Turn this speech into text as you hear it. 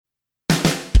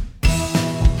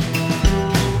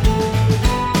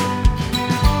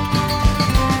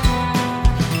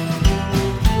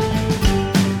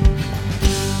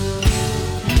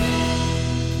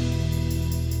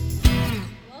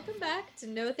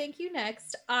Thank You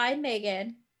Next. I'm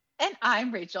Megan. And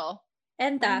I'm Rachel.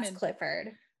 And that's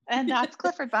Clifford. And that's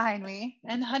Clifford behind me.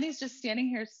 And Honey's just standing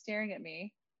here staring at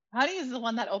me. Honey is the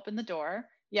one that opened the door.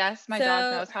 Yes, my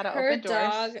dog knows how to open doors. Her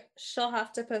dog, she'll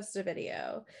have to post a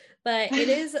video. But it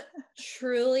is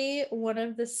truly one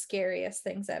of the scariest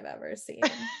things I've ever seen.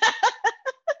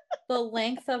 The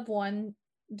length of one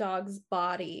dog's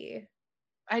body.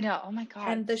 I know. Oh my God.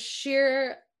 And the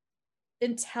sheer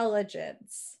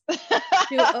intelligence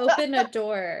to open a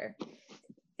door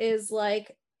is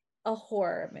like a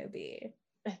horror movie.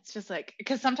 It's just like,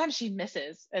 because sometimes she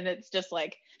misses and it's just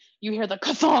like, you hear the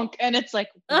ka-thunk and it's like,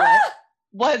 what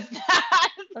was that?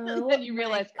 Oh, and then you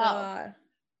realize, God.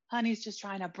 Honey's just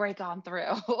trying to break on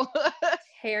through.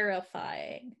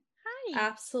 Terrifying. Hi.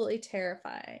 Absolutely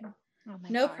terrifying. Oh my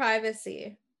no gosh.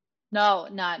 Privacy. No,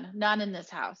 none in this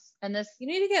house. And this, you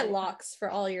need to get locks for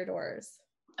all your doors.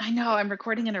 I know. I'm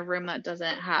recording in a room that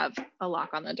doesn't have a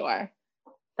lock on the door.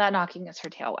 That knocking is her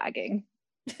tail wagging.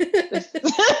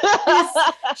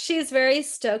 she's very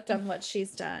stoked on what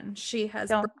she's done. She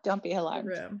has don't be alarmed.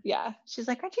 Room. Yeah, she's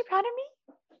like, aren't you proud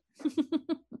of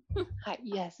me? Hi,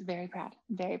 yes, very proud,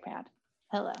 very proud.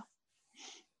 Hello.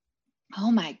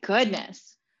 Oh my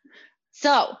goodness.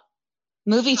 So,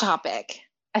 movie topic.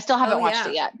 I still haven't watched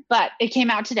it yet, but it came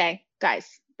out today, guys.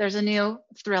 There's a new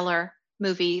thriller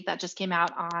movie that just came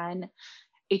out on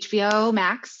HBO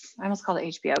Max. I almost called it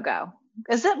HBO Go.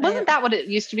 Wasn't that what it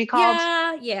used to be called?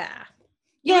 Yeah.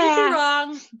 You wouldn't be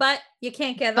wrong, but you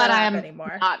can't get that up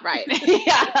anymore. Not right.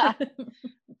 Yeah.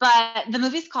 But the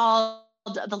movie's called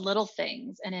The Little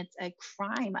Things, and it's a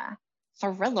crime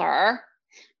thriller.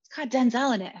 It's got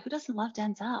Denzel in it. Who doesn't love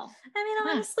Denzel? I mean,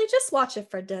 honestly, just watch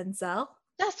it for Denzel.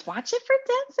 Just watch it for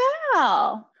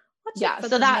Denzel. Watch it for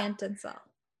the man Denzel.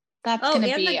 That's going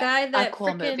to be the guy that a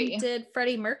cool movie. Did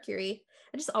Freddie Mercury.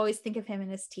 I just always think of him and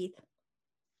his teeth.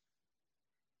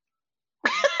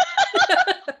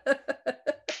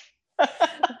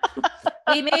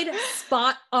 He made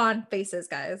spot on faces,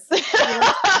 guys.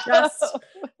 Just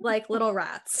like little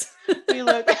rats. We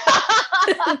look.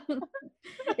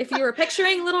 If you were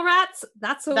picturing little rats,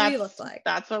 that's what we look like.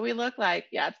 That's what we look like.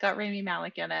 Yeah, it's got Rami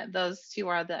Malek in it. Those two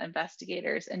are the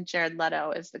investigators, and Jared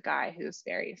Leto is the guy who's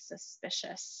very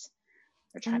suspicious.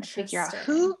 They're trying to figure out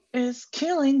who is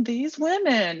killing these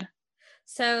women.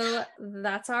 So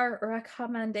that's our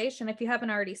recommendation. If you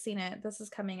haven't already seen it, this is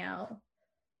coming out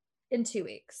in 2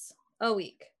 weeks. A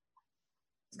week.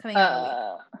 It's coming out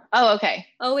a week. Oh, okay.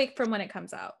 A week from when it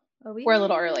comes out. We're a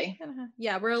little early.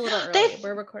 Yeah, we're a little early.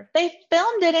 We're recording. They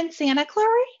filmed it in Santa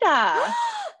Clarita.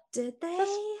 Did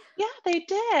they? Yeah, they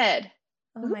did.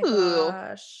 Oh my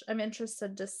gosh. I'm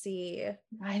interested to see.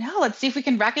 I know. Let's see if we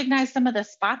can recognize some of the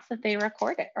spots that they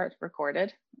recorded.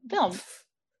 Film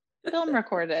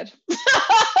recorded.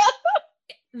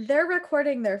 They're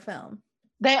recording their film.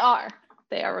 They are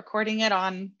recording it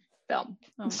on film.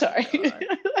 Oh sorry.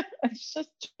 It's just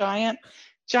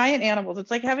giant animals.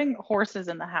 It's like having horses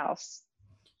in the house.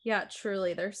 Yeah,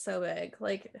 truly. They're so big.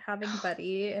 Like having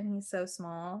Buddy and he's so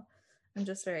small. I'm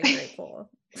just very grateful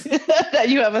that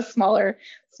you have a smaller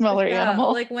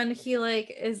animal. Like when he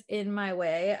is in my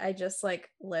way, I just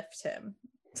lift him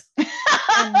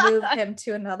and move him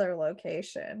to another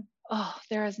location. Oh,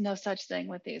 there is no such thing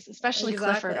with these, especially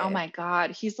Clifford. Oh my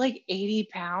God. He's like 80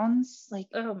 pounds,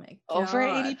 oh my God. Over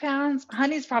 80 pounds.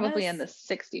 Honey's probably in the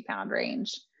 60-pound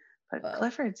range, but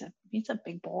Clifford's he's a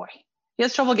big boy. He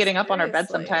has trouble getting up on our bed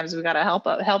sometimes. We got to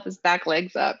help his back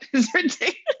legs up. It's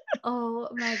ridiculous. Oh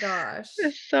my gosh.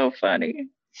 It's so funny.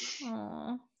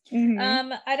 Aww.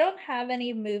 Mm-hmm. I don't have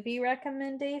any movie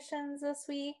recommendations this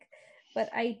week, but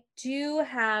I do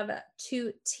have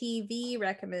 2 TV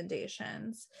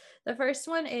recommendations. The first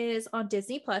one is on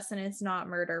Disney Plus and it's not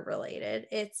murder related.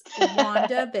 It's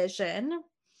WandaVision.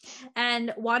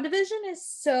 And WandaVision is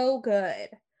so good.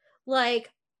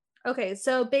 Okay,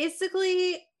 so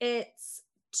basically it's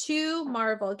 2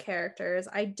 Marvel characters.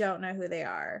 I don't know who they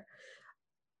are.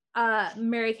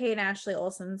 Mary-Kate and Ashley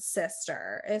Olsen's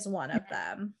sister is one of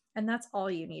them. And that's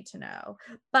all you need to know.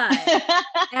 But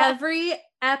every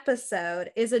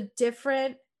episode is a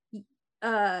different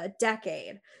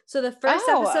decade. So the first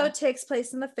episode takes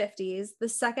place in the 50s. The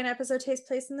second episode takes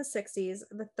place in the 60s.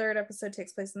 The third episode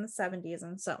takes place in the 70s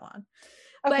and so on.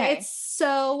 Okay. But it's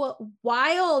so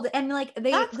wild. And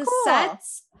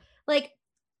sets, the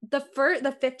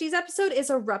 50s episode is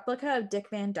a replica of Dick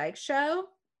Van Dyke Show.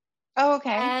 Oh,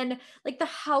 okay. And the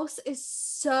house is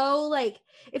so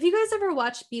if you guys ever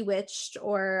watched Bewitched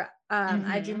or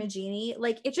I Dream a Genie,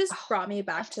 it just brought me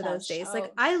back to those days.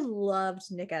 I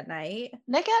loved Nick at Night.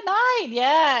 Nick at Night,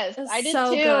 yes. I did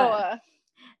so too. Good.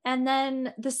 And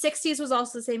then the 60s was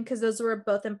also the same because those were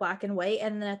both in black and white.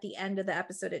 And then at the end of the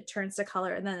episode, it turns to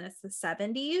color. And then it's the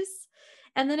 70s.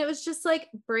 And then it was just like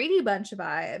Brady Bunch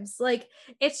vibes. Like,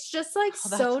 it's just like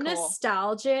so cool.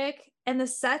 nostalgic. And the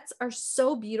sets are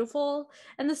so beautiful.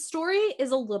 And the story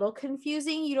is a little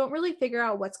confusing. You don't really figure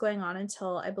out what's going on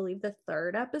until, I believe, the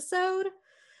 3rd episode.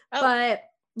 Oh. But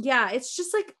yeah, it's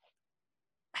just like,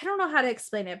 I don't know how to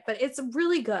explain it, but it's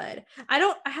really good.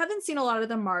 I haven't seen a lot of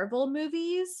the Marvel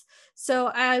movies, so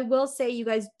I will say you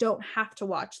guys don't have to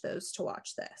watch those to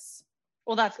watch this.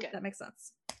 Well, that's good. That makes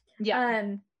sense.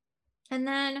 Yeah. And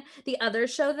then the other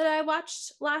show that I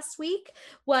watched last week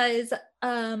was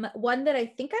one that I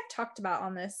think I've talked about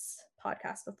on this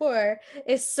podcast before,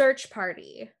 is Search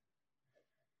Party.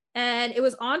 And it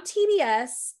was on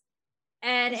TBS,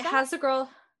 and it has a girl.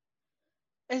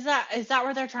 Is that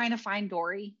where they're trying to find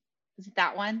Dory? Is it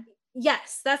that one?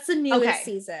 Yes, that's the newest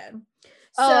season.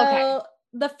 So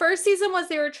the first season was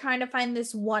they were trying to find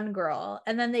this one girl,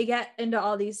 and then they get into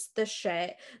all this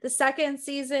shit. The second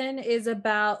season is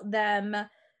about them.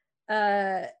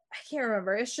 I can't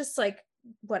remember. It's just like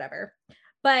whatever.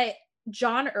 But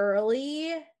John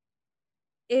Early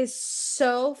is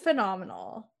so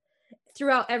phenomenal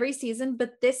throughout every season.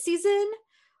 But this season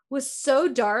was so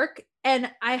dark,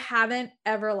 and I haven't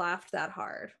ever laughed that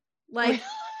hard. Like,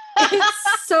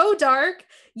 it's so dark,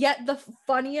 yet the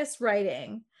funniest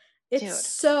writing. It's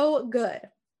so good.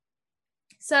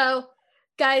 So,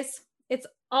 guys, it's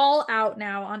all out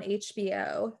now on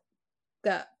HBO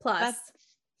Plus.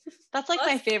 That's like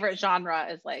my favorite genre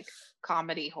is like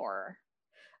comedy horror.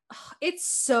 It's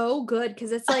so good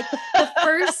because it's like the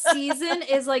first season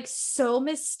is like so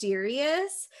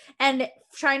mysterious and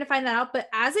trying to find that out, but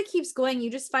as it keeps going, you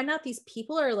just find out these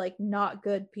people are like not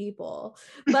good people,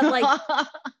 but like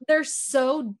they're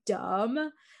so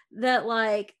dumb that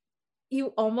like you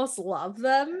almost love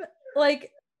them. Like,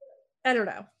 I don't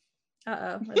know.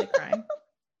 Are they crying?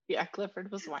 Yeah, Clifford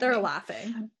was whining. They're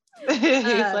laughing. He's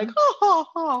like,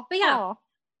 oh, but yeah,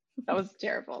 that was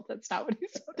terrible. That's not what he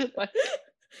sounded like.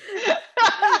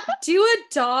 Do a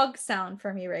dog sound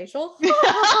for me, Rachel.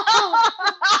 I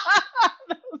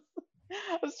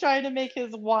was trying to make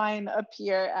his whine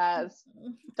appear as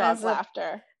dog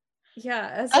laughter.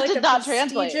 As that like did a not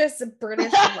prestigious translate.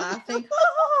 British laughing.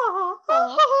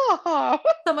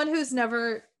 Someone who's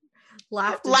never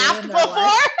laughed in their before?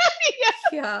 life.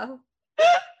 Yeah.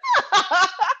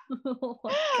 Oh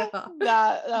my God.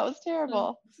 That was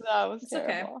terrible. That was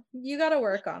terrible. Okay. You got to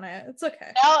work on it. It's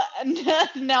okay.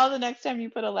 Now the next time you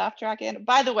put a laugh track in.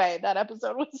 By the way, that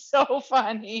episode was so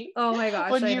funny. Oh my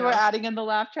gosh. When you were adding in the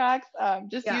laugh tracks,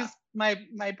 just use my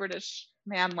British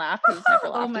man laugh who's never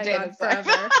laughed. Oh my God,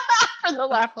 forever. For the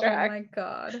laugh track. Oh my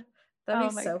God.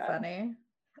 That'd be so funny.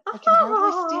 I can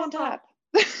hardly stand up.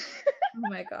 Oh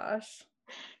my gosh.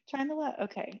 Trying to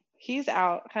okay. He's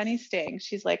out. Honey's staying.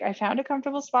 She's like, I found a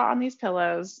comfortable spot on these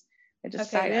pillows. I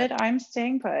decided I'm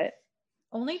staying put.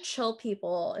 Only chill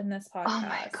people in this podcast. Oh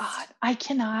my God. I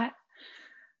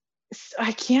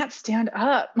can't stand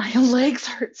up. My legs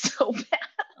hurt so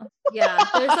bad. Yeah,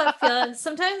 there's that feeling.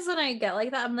 Sometimes when I get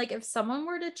like that, I'm like, if someone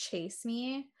were to chase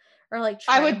me or like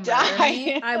try I would die.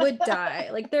 Me, I would die.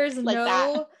 Like there's like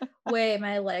no way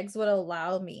my legs would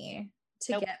allow me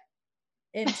to get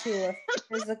into a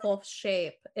physical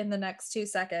shape in the next 2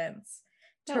 seconds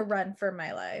to run for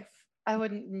my life. I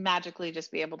wouldn't magically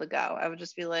just be able to go. I would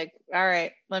just be like, all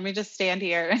right, let me just stand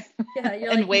here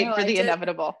and wait for the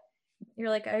inevitable. You're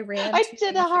like, I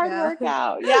did a hard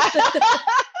workout. Yeah.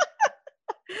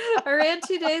 I ran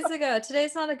 2 days ago.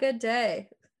 Today's not a good day.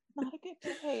 Not a good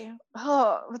day.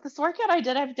 Oh, with this workout I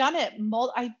did, I've done it.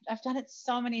 I've done it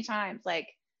so many times. Like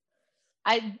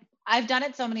I've done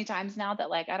it so many times now that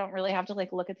like I don't really have to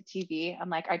like look at the TV. I'm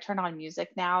like, I turn on music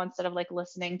now instead of like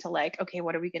listening to like, okay,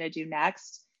 what are we gonna do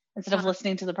next? Instead of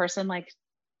listening to the person like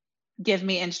give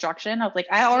me instruction. I was like,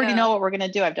 I already know what we're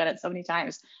gonna do. I've done it so many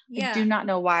times. I do not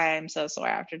know why I'm so sore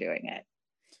after doing it.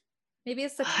 Maybe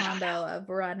it's the combo of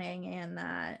running and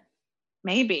that.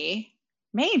 Maybe.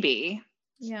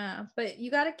 Yeah, but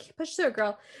you gotta push through it,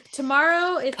 girl.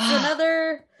 Tomorrow it's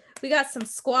another. We got some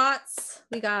squats.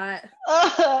 We got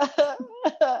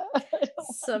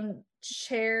some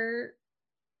chair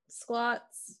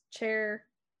squats.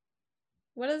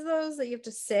 What is those that you have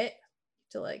to sit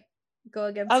to like go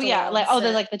against? They're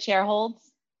like the chair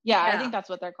holds. Yeah, I think that's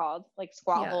what they're called, like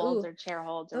squat holds or chair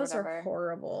holds or those whatever. Those are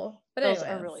horrible. But those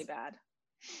are really bad.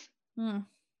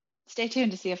 Stay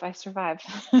tuned to see if I survive.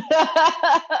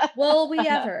 Will we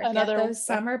ever get those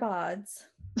summer bods?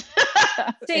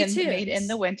 Stay tuned. Made in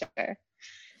the winter.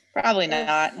 Probably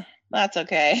not. That's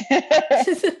okay.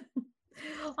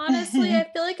 Honestly, I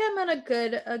feel like I'm on a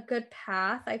good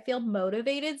path. I feel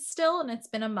motivated still, and it's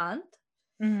been a month.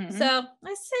 Mhm. So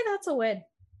I say that's a win.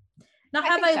 Now, I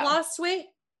have think I so. lost weight?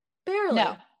 Barely.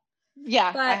 No. Yeah,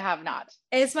 I But have not.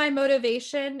 is my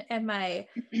motivation and my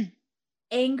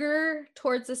anger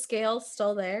towards the scale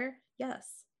still there?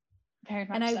 Yes. Very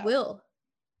much And I so. will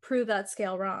prove that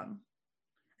scale wrong.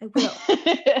 I will.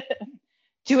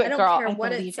 Do it, I don't girl. care I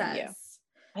what it believe in you. says.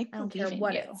 I I don't care believe in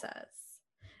what you. it says.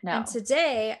 No. And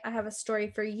today I have a story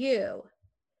for you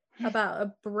about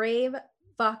a brave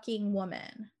fucking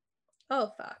woman.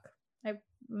 Oh, fuck. I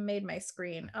made my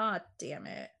screen. Oh, damn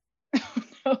it.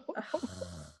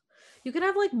 You can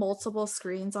have like multiple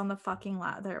screens on the fucking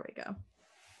lap. There we go.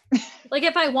 Like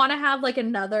if I want to have like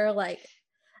another, like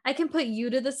I can put you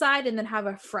to the side and then have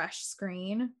a fresh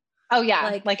screen. Oh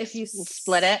yeah. Like if you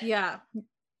split it. Yeah.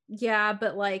 Yeah,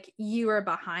 but like you are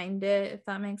behind it, if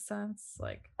that makes sense.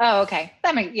 Like oh, okay.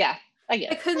 That makes I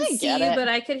get it. I couldn't see you, but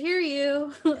I could hear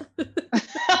you.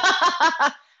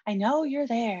 I know you're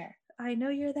there. I know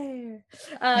you're there.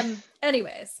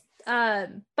 Anyways,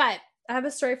 but I have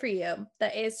a story for you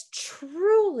that is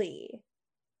truly,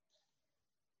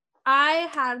 I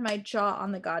had my jaw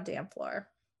on the goddamn floor.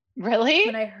 Really?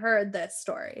 When I heard this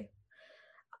story.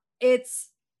 It's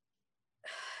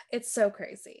so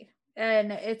crazy.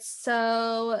 And it's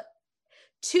so,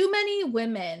 too many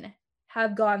women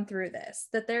have gone through this,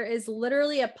 that there is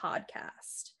literally a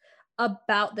podcast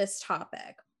about this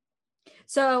topic.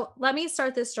 So let me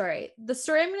start this story. The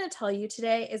story I'm going to tell you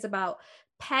today is about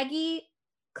Peggy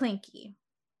Klinke.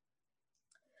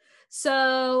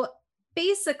 So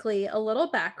basically, a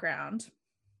little background.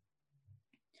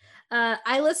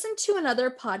 I listened to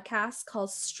another podcast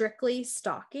called Strictly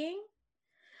Stalking.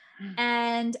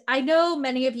 And I know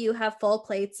many of you have full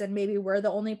plates and maybe we're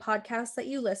the only podcast that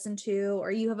you listen to,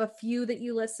 or you have a few that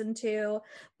you listen to,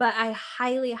 but I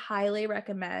highly, highly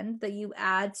recommend that you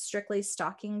add Strictly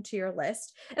Stalking to your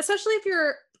list, especially if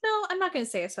you're, no, I'm not going to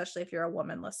say especially if you're a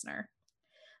woman listener,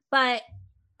 but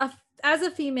as a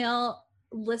female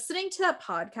listening to that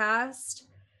podcast,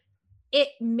 it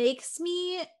makes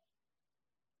me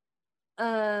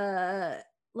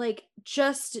like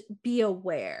just be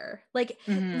aware, like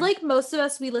like most of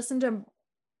us, we listen to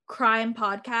crime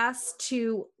podcasts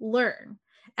to learn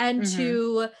and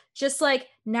to just like,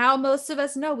 now most of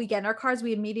us know, we get in our cars,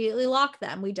 we immediately lock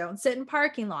them, we don't sit in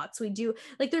parking lots, we do,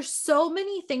 like there's so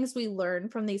many things we learn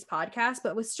from these podcasts.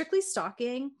 But with Strictly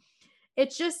Stalking,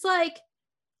 it's just like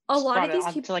a lot of these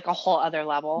people to like a whole other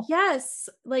level. Yes,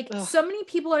 like so many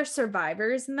people are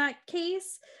survivors in that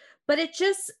case, but it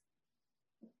just,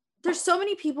 there's so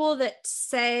many people that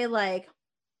say like,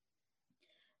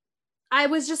 I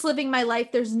was just living my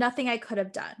life, there's nothing I could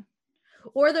have done.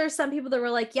 Or there's some people that were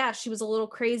like, yeah, she was a little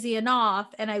crazy and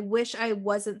off, and I wish I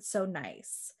wasn't so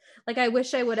nice. Like I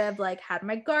wish I would have like had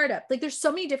my guard up. Like there's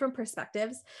so many different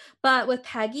perspectives. But with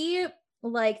Peggy,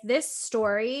 like this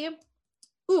story,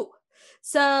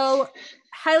 so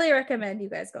highly recommend you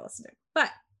guys go listen to it. But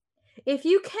if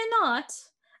you cannot,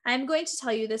 I'm going to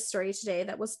tell you this story today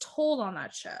that was told on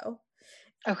that show.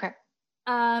 Okay.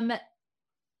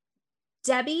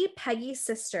 Debbie, Peggy's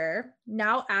sister,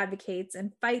 now advocates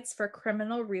and fights for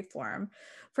criminal reform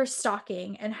for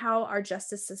stalking and how our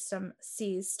justice system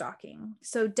sees stalking.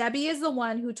 So Debbie is the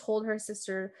one who told her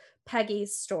sister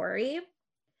Peggy's story.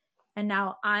 And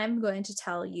now I'm going to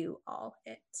tell you all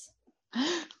it.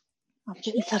 I'm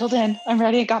getting settled in. I'm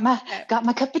ready. I got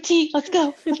my cup of tea. Let's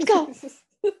go. Let's go.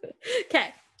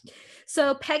 Okay.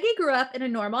 So Peggy grew up in a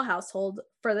normal household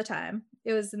for the time.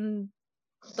 It was in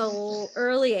the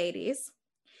early 80s.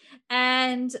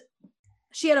 And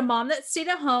she had a mom that stayed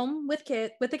at home with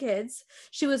the kids.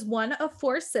 She was one of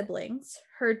 4 siblings.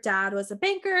 Her dad was a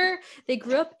banker. They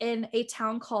grew up in a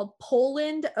town called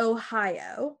Poland,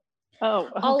 Ohio.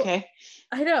 Oh, okay.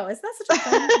 I know. Isn't that such a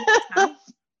fun town?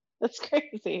 That's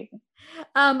crazy.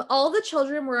 All the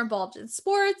children were involved in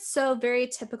sports, so very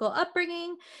typical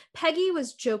upbringing. Peggy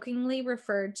was jokingly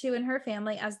referred to in her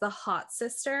family as the hot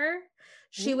sister.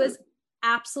 She was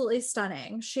absolutely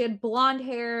stunning. She had blonde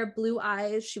hair, blue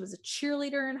eyes. She was a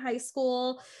cheerleader in high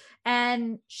school,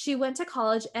 and she went to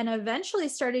college and eventually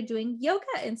started doing yoga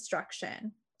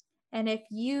instruction. And if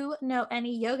you know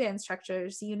any yoga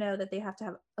instructors, you know that they have to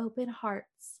have open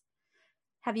hearts.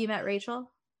 Have you met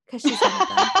Rachel? Because she's one of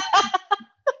them.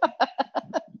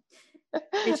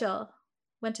 Rachel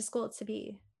went to school to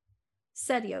be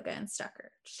said yoga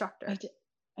instructor.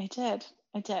 I did.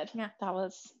 Yeah. That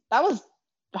was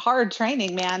hard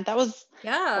training, man. That was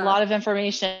a lot of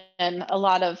information, a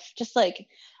lot of just like,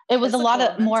 it was physical, a lot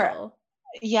of more.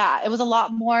 Yeah. It was a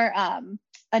lot more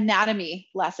anatomy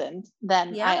lessons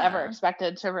than I ever Yeah.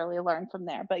 expected to really learn from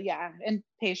there. But yeah, and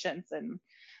patience and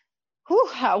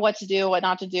what to do, what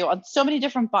not to do on so many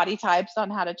different body types on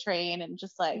how to train and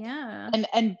just like Yeah.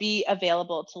 and be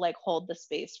available to like hold the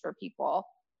space for people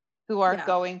who are Yeah.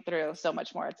 going through so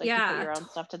much more. It's like you put Yeah. your own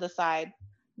stuff to the side.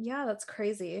 Yeah, that's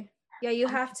crazy. Yeah, you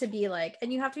have to be like,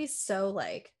 and you have to be so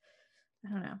like, I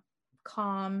don't know,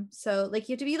 calm. So like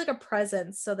you have to be like a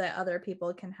presence so that other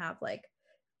people can have like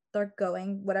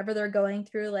whatever they're going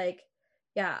through. Like,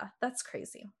 yeah, that's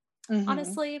crazy. Mm-hmm.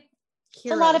 Honestly,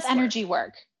 It's a lot of heroes work. energy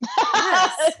work.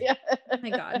 Yes. Yeah. Oh my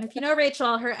God. And if you know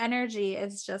Rachel, her energy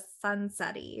is just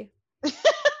sunsetty.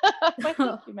 Why,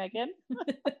 thank you, Megan.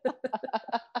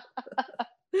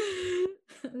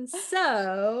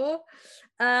 So,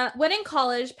 when in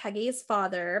college, Peggy's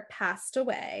father passed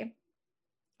away,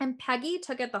 and Peggy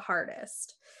took it the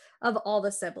hardest of all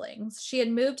the siblings. She had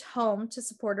moved home to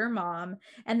support her mom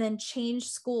and then changed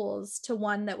schools to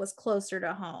one that was closer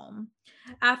to home.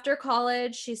 After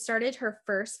college, she started her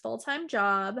first full-time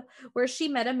job where she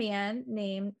met a man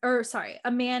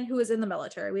a man who was in the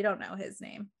military. We don't know his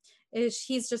name.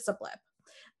 He's just a blip.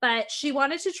 But she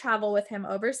wanted to travel with him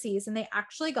overseas and they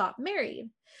actually got married.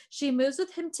 She moves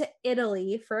with him to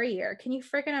Italy for a year. Can you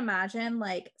freaking imagine?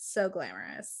 Like, so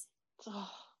glamorous.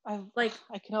 Oh, Like,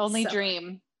 I can only so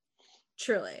dream.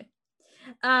 truly.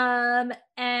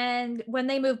 And when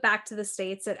they move back to the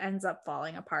States, it ends up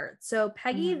falling apart. So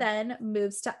Peggy then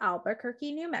moves to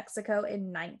Albuquerque, New Mexico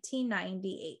in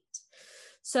 1998.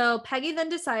 So Peggy then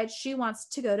decides she wants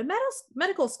to go to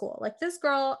medical school. Like, this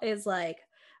girl is like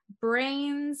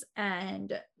brains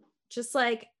and just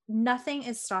like nothing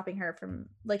is stopping her from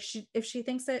like, if she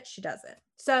thinks it, she does it.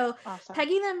 So Awesome.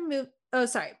 Peggy then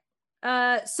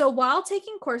so while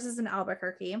taking courses in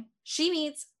Albuquerque, she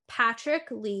meets Patrick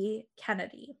Lee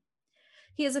Kennedy.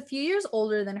 He is a few years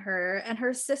older than her, and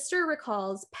her sister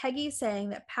recalls Peggy saying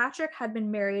that Patrick had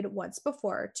been married once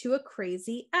before to a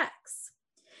crazy ex.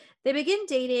 They begin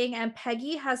dating, and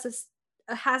Peggy has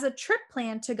a trip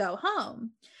planned to go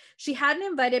home. She hadn't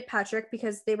invited Patrick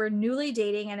because they were newly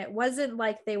dating, and it wasn't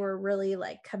like they were really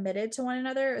like committed to one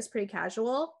another. It was pretty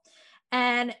casual.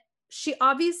 And she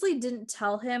obviously didn't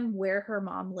tell him where her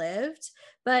mom lived,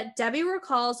 but Debbie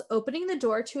recalls opening the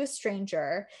door to a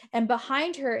stranger, and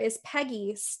behind her is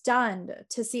Peggy, stunned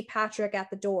to see Patrick at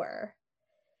the door.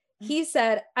 He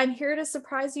said, "I'm here to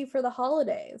surprise you for the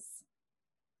holidays."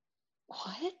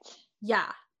 What?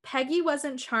 Yeah. Peggy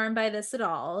wasn't charmed by this at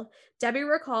all. Debbie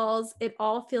recalls it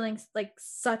all feeling like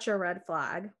such a red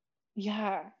flag.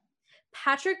 Yeah.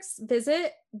 Patrick's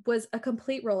visit was a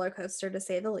complete roller coaster, to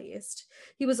say the least.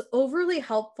 He was overly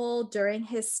helpful during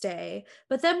his stay,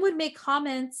 but then would make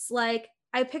comments like,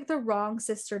 "I picked the wrong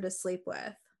sister to sleep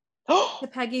with," to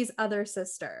Peggy's other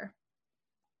sister.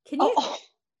 Can you? Oh,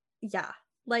 Yeah.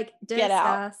 Like, get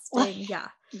out. disgusting. Yeah.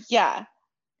 Yeah.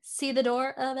 See the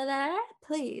door over there?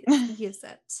 Please use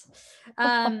it.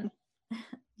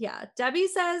 Yeah. Debbie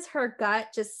says her gut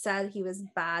just said he was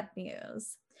bad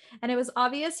news. And it was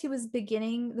obvious he was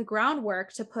beginning the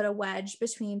groundwork to put a wedge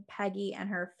between Peggy and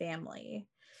her family.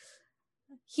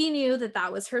 He knew that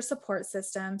that was her support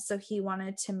system, so he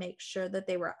wanted to make sure that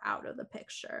they were out of the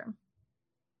picture.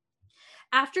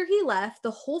 After he left,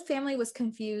 the whole family was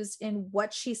confused in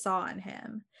what she saw in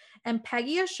him, and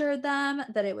Peggy assured them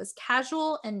that it was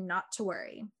casual and not to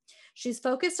worry. She's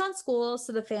focused on school,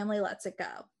 so the family lets it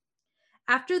go.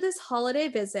 After this holiday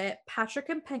visit, Patrick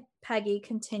and Peggy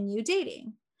continue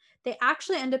dating. They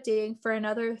actually end up dating for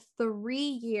another 3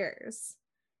 years.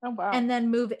 Oh, wow. And then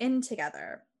move in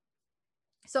together.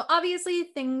 So obviously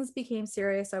things became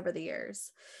serious over the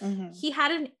years. He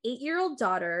had an 8-year-old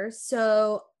daughter,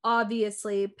 so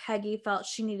obviously Peggy felt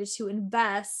she needed to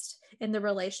invest in the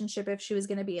relationship if she was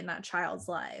going to be in that child's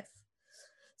life.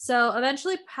 So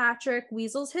eventually Patrick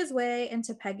weasels his way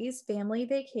into Peggy's family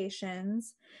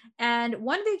vacations, and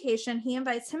one vacation he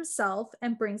invites himself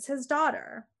and brings his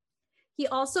daughter. He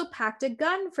also packed a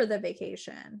gun for the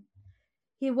vacation.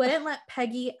 He wouldn't let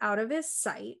Peggy out of his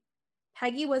sight.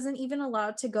 Peggy wasn't even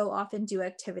allowed to go off and do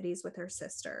activities with her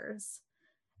sisters.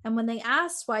 And when they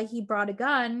asked why he brought a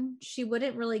gun, she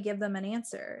wouldn't really give them an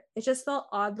answer. It just felt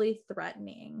oddly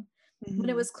threatening. When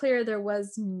it was clear there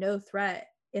was no threat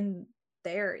in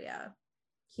the area.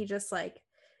 He just like,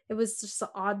 it was just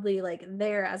oddly like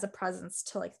there as a presence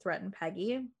to like threaten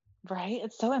Peggy. Right?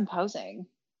 It's so imposing.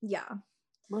 Yeah.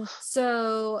 Oof.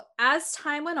 So as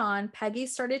time went on, Peggy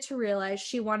started to realize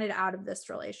she wanted out of this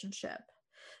relationship.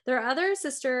 Their other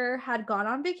sister had gone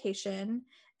on vacation,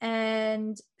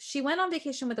 and she went on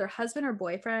vacation with her husband or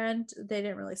boyfriend. They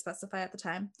didn't really specify at the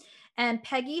time. And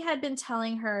Peggy had been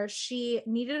telling her she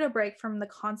needed a break from the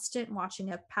constant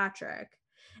watching of Patrick.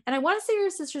 And I want to say her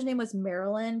sister's name was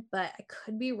Marilyn, but I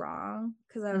could be wrong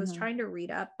because I was trying to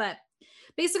read up. But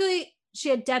basically, she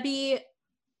had Debbie,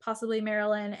 possibly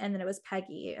Marilyn, and then it was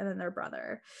Peggy, and then their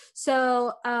brother.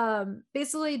 So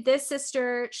basically, this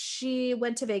sister, she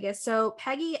went to Vegas. So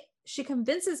she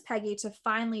convinces Peggy to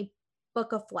finally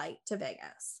book a flight to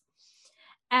Vegas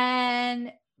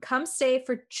and come stay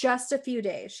for just a few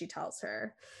days, she tells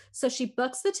her. So she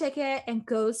books the ticket and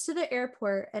goes to the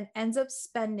airport and ends up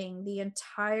spending the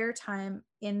entire time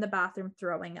in the bathroom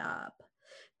throwing up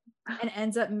and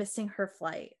ends up missing her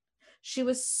flight. She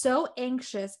was so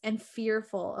anxious and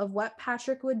fearful of what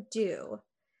Patrick would do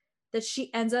that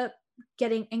she ends up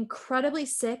getting incredibly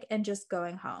sick and just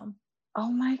going home. Oh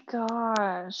my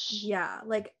gosh. Yeah,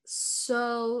 like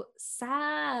so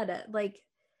sad. Like,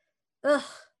 ugh,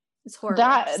 it's horrible.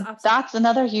 That's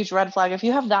another huge red flag. If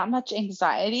you have that much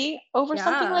anxiety over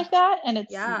something like that, and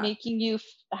it's making you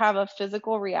have a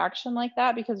physical reaction like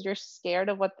that because you're scared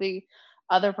of what the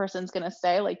other person's gonna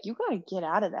say, like you gotta get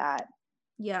out of that.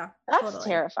 Yeah, that's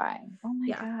terrifying. Oh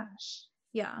my gosh.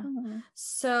 Yeah.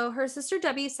 So her sister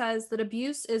Debbie says that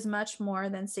abuse is much more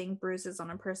than seeing bruises on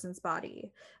a person's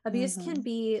body. Abuse can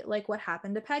be like what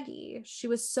happened to Peggy. She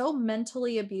was so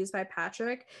mentally abused by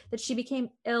Patrick that she became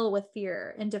ill with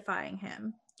fear in defying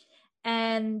him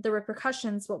and the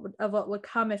repercussions of what would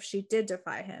come if she did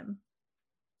defy him.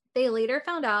 They later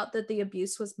found out that the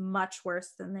abuse was much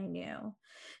worse than they knew.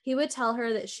 He would tell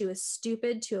her that she was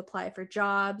stupid to apply for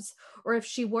jobs, or if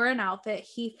she wore an outfit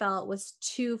he felt was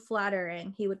too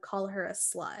flattering, he would call her a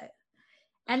slut.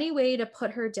 Any way to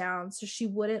put her down so she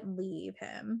wouldn't leave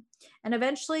him. And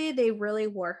eventually they really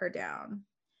wore her down.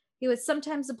 He would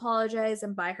sometimes apologize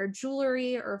and buy her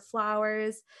jewelry or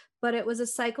flowers, but it was a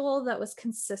cycle that was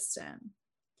consistent.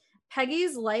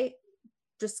 Peggy's light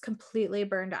just completely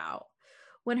burned out.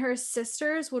 When her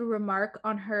sisters would remark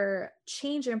on her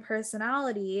change in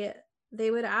personality, they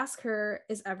would ask her,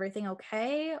 "Is everything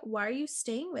okay? Why are you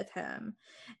staying with him?"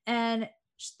 And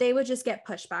they would just get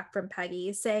pushback from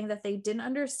Peggy, saying that they didn't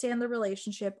understand the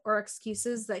relationship or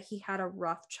excuses that he had a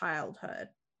rough childhood.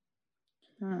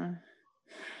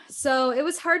 So it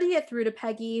was hard to get through to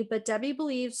Peggy, but Debbie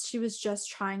believes she was just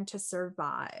trying to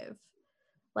survive.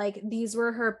 Like these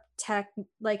were her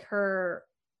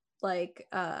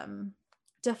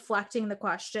deflecting the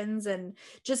questions and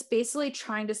just basically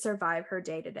trying to survive her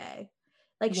day to day.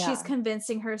 Like she's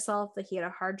convincing herself that he had a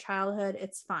hard childhood.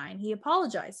 It's fine. He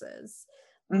apologizes.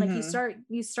 Like you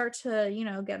start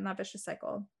to, get in that vicious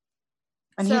cycle.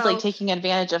 And he's like taking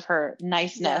advantage of her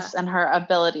niceness and her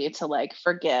ability to like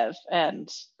forgive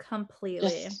and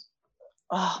completely.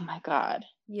 Oh my God.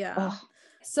 Yeah. Ugh.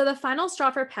 So the final straw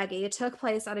for Peggy took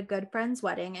place at a good friend's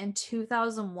wedding in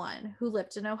 2001 who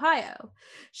lived in Ohio.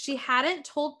 She hadn't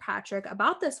told Patrick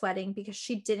about this wedding because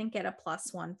she didn't get a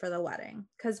 +1 for the wedding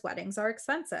because weddings are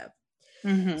expensive.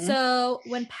 So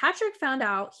when Patrick found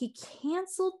out, he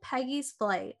canceled Peggy's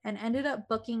flight and ended up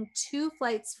booking 2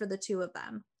 flights for the two of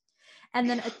them and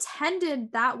then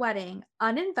attended that wedding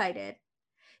uninvited.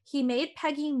 He made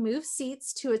Peggy move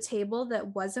seats to a table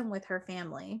that wasn't with her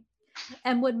family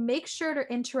and would make sure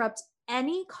to interrupt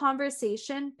any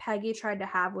conversation Peggy tried to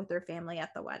have with her family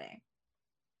at the wedding.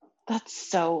 That's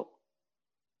so,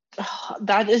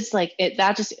 that is like,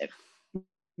 that just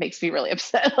makes me really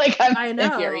upset. Like I'm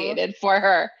infuriated for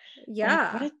her.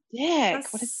 Yeah. Like, what a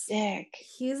dick. What a dick.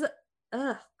 He's,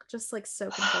 just like so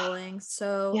controlling.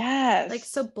 So, like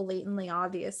so blatantly,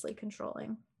 obviously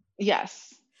controlling.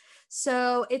 Yes.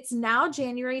 So it's now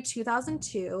January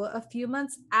 2002, a few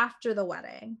months after the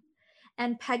wedding.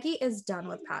 And Peggy is done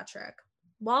with Patrick.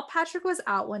 While Patrick was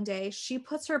out one day, she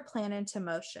puts her plan into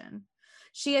motion.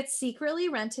 She had secretly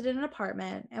rented an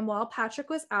apartment, and while Patrick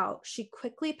was out, she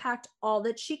quickly packed all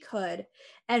that she could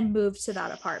and moved to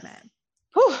that apartment.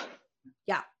 Whew.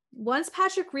 Yeah. Once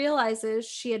Patrick realizes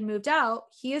she had moved out,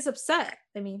 he is upset.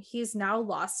 I mean, he's now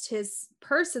lost his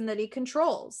person that he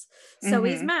controls. So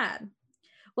he's mad.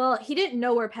 Well, he didn't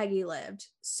know where Peggy lived.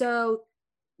 So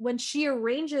when she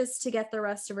arranges to get the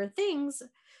rest of her things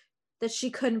that she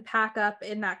couldn't pack up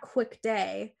in that quick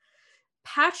day,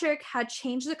 Patrick had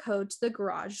changed the code to the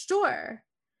garage door.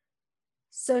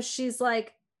 So she's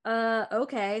like,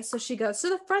 okay. So she goes to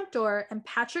the front door and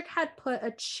Patrick had put a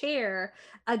chair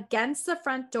against the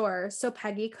front door so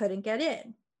Peggy couldn't get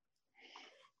in.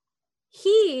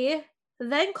 He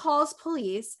then calls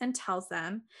police and tells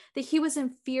them that he was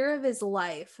in fear of his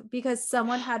life because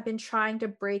someone had been trying to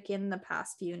break in the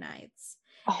past few nights,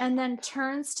 and then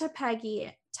turns to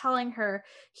Peggy telling her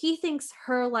he thinks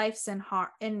her life's in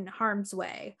harm's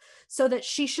way, so that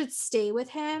she should stay with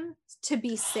him to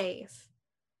be safe.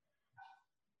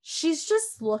 She's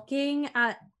just looking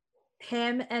at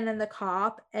him and then the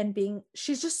cop and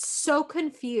she's just so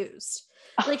confused.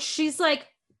 Like, she's like,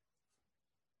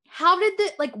 how did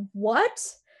that, like,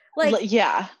 what? Like,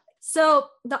 yeah. So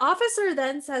the officer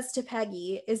then says to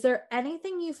Peggy, is there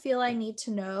anything you feel I need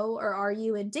to know, or are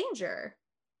you in danger?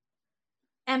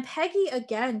 And Peggy,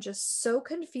 again, just so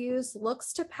confused,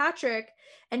 looks to Patrick,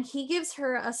 and he gives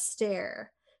her a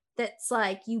stare that's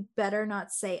like, you better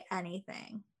not say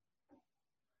anything.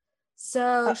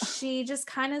 So she just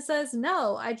kind of says,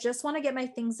 no, I just want to get my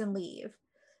things and leave.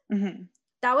 Mm-hmm.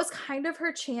 That was kind of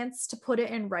her chance to put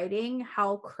it in writing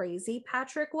how crazy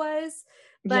Patrick was.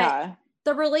 But yeah.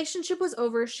 The relationship was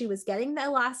over. She was getting the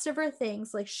last of her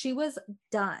things. Like, she was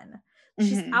done.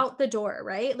 She's out the door,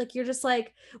 right? Like, you're just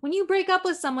like, when you break up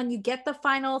with someone, you get the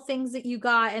final things that you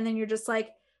got, and then you're just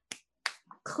like,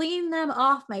 clean them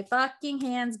off my fucking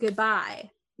hands.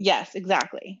 Goodbye. Yes,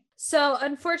 exactly. So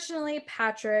unfortunately,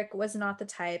 Patrick was not the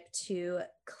type to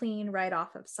clean right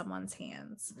off of someone's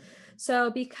hands.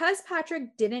 So because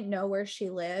Patrick didn't know where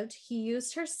she lived, he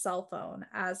used her cell phone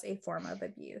as a form of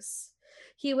abuse.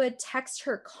 He would text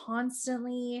her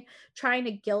constantly, trying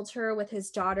to guilt her with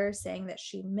his daughter, saying that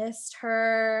she missed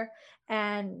her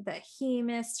and that he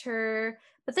missed her.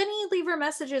 But then he'd leave her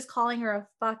messages calling her a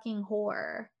fucking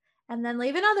whore, and then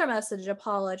leave another message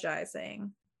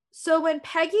apologizing. So when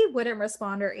Peggy wouldn't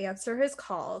respond or answer his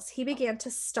calls, he began to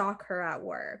stalk her at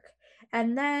work.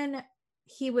 And then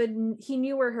he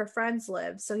knew where her friends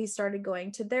lived, so he started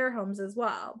going to their homes as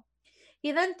well.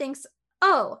 He then thinks,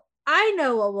 oh, I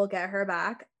know what will get her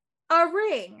back, a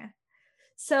ring.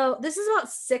 So this is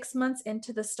about 6 months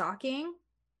into the stalking.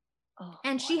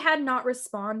 And she had not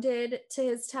responded to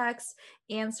his text,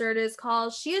 answered his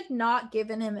calls. She had not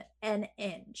given him an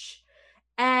inch.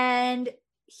 And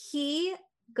he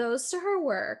goes to her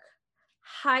work,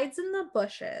 hides in the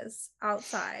bushes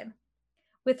outside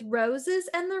with roses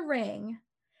and the ring.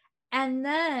 And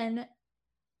then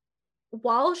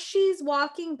while she's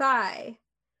walking by,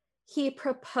 he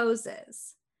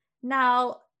proposes.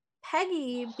 Now,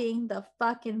 Peggy, being the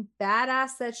fucking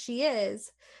badass that she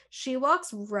is, she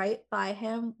walks right by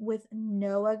him with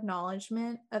no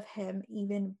acknowledgement of him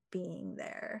even being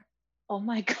there. Oh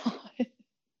my God.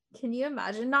 Can you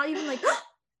imagine? Not even like,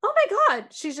 oh my God.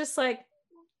 She's just like,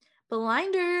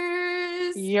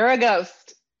 blinders. You're a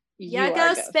ghost. You're a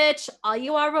ghost, bitch. All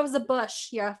you are was a bush.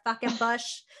 You're a fucking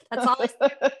bush. That's all.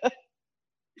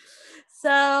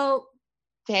 So,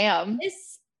 damn.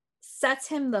 This sets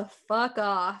him the fuck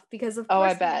off because, of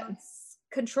course, I bet.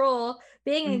 Control.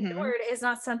 Being ignored is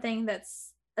not something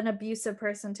that's an abusive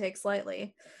person takes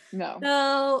lightly. No.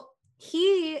 So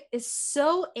he is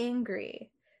so angry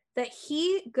that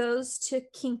he goes to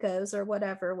Kinko's or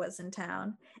whatever was in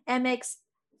town and makes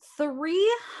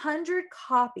 300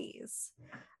 copies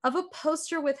of a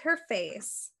poster with her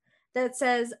face that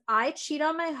says, I cheat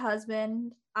on my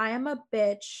husband, I am a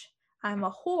bitch, I'm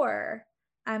a whore,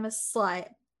 I'm a slut,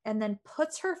 and then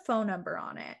puts her phone number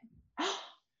on it.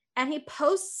 And he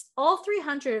posts all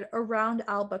 300 around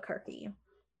Albuquerque,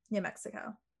 New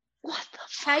Mexico. What the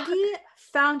fuck? Peggy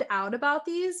found out about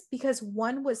these because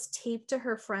one was taped to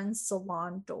her friend's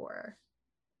salon door.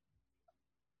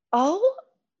 Oh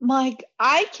my,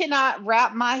 I cannot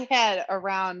wrap my head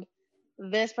around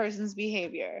this person's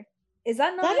behavior. Is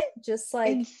that not just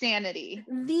like insanity?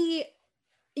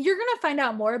 You're going to find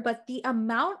out more, but the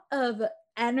amount of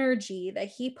energy that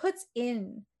he puts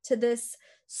in to this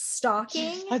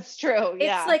stalking. That's true.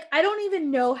 Yeah. It's like, I don't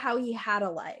even know how he had a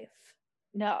life.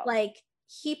 No. Like,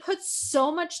 he puts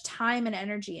so much time and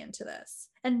energy into this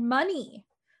and money.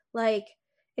 Like,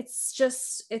 it's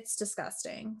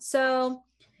disgusting. So,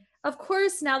 of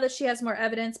course, now that she has more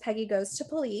evidence, Peggy goes to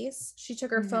police. She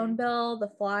took her phone bill, the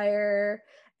flyer,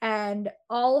 and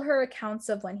all her accounts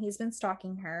of when he's been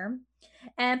stalking her.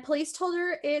 And police told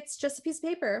her it's just a piece of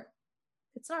paper.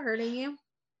 It's not hurting you.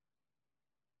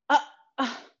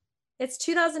 It's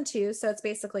 2002, so it's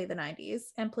basically the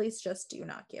 90s, and police just do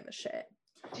not give a shit.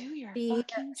 Do your the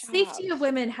fucking safety job. of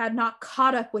women had not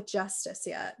caught up with justice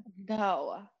yet.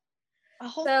 No.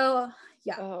 So,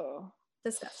 yeah. Oh.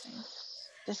 Disgusting.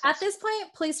 At this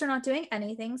point, police are not doing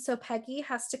anything, so Peggy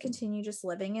has to continue just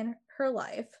living in her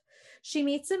life. She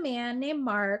meets a man named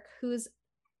Mark who's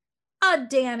a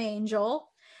damn angel,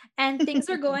 and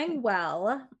things are going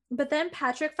well. But then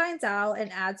Patrick finds out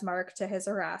and adds Mark to his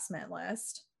harassment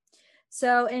list.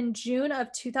 So in June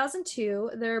of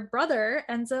 2002, their brother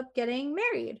ends up getting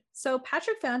married. So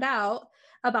Patrick found out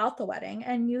about the wedding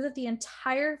and knew that the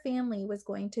entire family was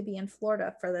going to be in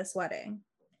Florida for this wedding.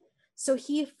 So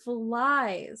he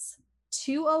flies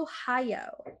to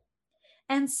Ohio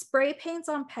and spray paints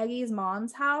on Peggy's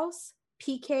mom's house,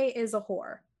 "PK is a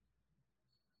whore."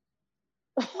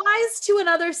 Flies to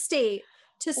another state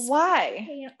to spray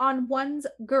paint on one's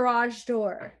garage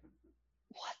door.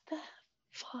 What the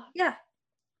fuck? Yeah.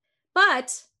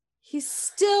 But he's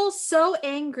still so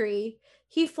angry,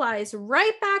 he flies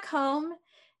right back home,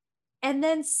 and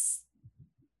then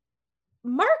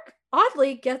Mark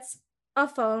oddly gets a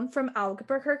phone from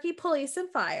Albuquerque Police and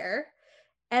Fire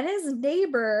and his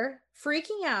neighbor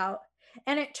freaking out,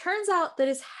 and it turns out that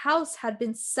his house had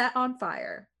been set on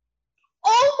fire.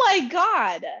 Oh my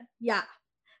God. Yeah.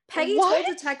 Peggy told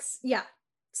detectives, yeah.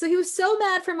 So he was so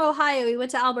mad from Ohio, he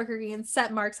went to Albuquerque and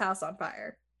set Mark's house on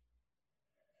fire.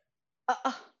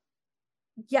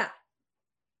 Yeah.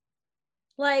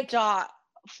 Like, jaw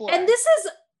floor. and this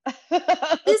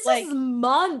is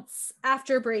months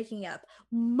after breaking up.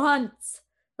 Months.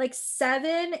 Like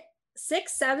 6,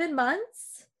 7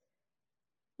 months.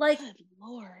 Like, good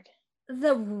Lord.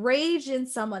 The rage in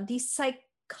someone, the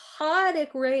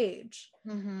psychotic rage.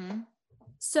 Mm-hmm.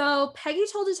 So Peggy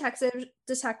told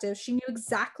detectives she knew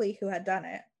exactly who had done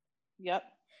it. Yep.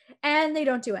 And they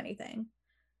don't do anything.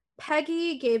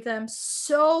 Peggy gave them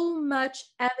so much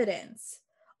evidence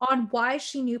on why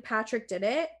she knew Patrick did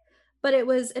it, but it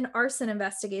was an arson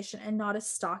investigation and not a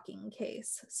stalking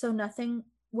case. So nothing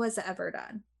was ever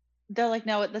done. They're like,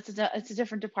 no, it's a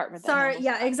different department. Sorry,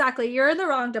 yeah, exactly. You're in the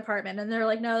wrong department. And they're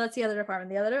like, no, that's the other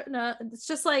department. No, it's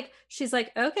just like, she's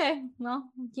like, okay, well,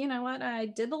 you know what? I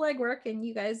did the legwork and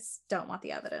you guys don't want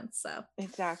the evidence. So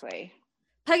exactly.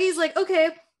 Peggy's like, okay,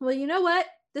 well, you know what?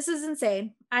 This is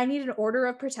insane. I need an order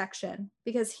of protection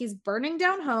because he's burning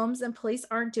down homes and police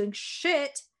aren't doing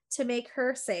shit to make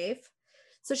her safe.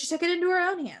 So she took it into her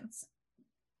own hands.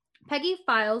 Peggy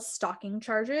files stalking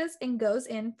charges and goes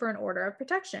in for an order of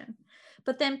protection.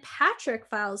 But then Patrick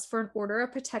files for an order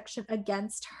of protection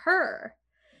against her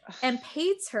and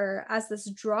paints her as this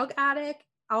drug addict,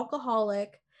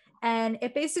 alcoholic, and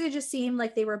it basically just seemed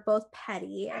like they were both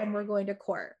petty and were going to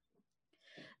court.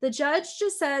 The judge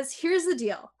just says, here's the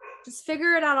deal. Just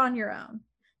figure it out on your own.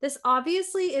 This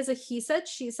obviously is a he said,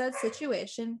 she said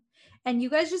situation, and you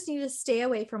guys just need to stay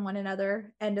away from one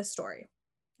another. End of story.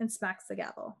 And smacks the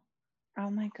gavel. Oh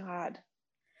my God.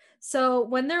 So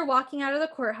when they're walking out of the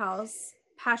courthouse,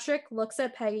 Patrick looks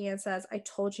at Peggy and says, I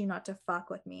told you not to fuck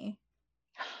with me.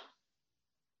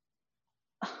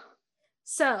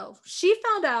 So she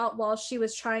found out while she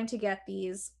was trying to get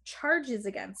these charges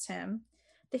against him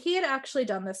that he had actually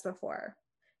done this before.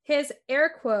 His air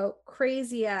quote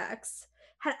crazy ex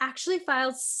had actually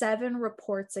filed 7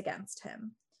 reports against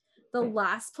him. The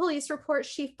last police report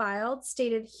she filed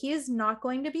stated he is not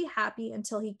going to be happy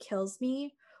until he kills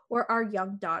me or our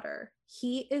young daughter.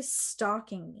 He is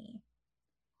stalking me.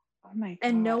 Oh my God.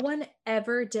 And no one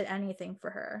ever did anything for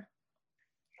her.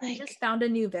 Like, he just found a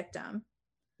new victim.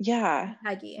 Yeah.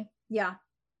 Peggy. Yeah.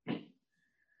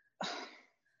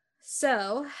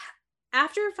 So,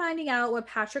 after finding out what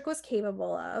Patrick was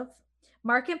capable of,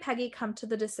 Mark and Peggy come to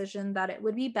the decision that it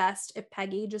would be best if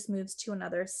Peggy just moves to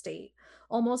another state,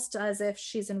 almost as if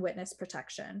she's in witness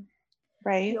protection.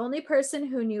 Right. The only person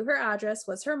who knew her address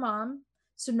was her mom,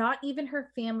 so not even her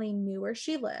family knew where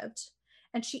she lived,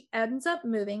 and she ends up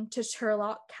moving to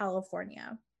Turlock,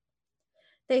 California.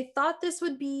 They thought this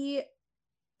would be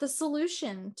the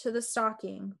solution to the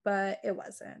stalking, but it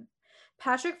wasn't.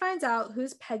 Patrick finds out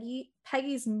who's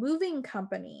Peggy's moving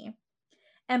company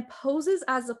and poses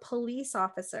as a police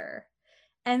officer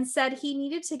and said he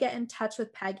needed to get in touch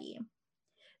with Peggy.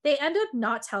 They end up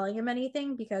not telling him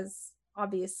anything because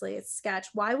obviously it's sketch.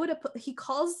 Why would he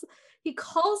calls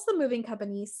the moving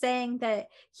company saying that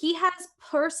he has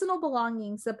personal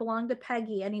belongings that belong to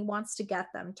Peggy and he wants to get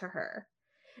them to her.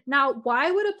 Now, why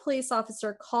would a police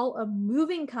officer call a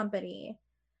moving company?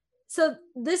 So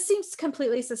this seems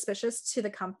completely suspicious to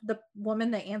the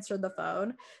woman that answered the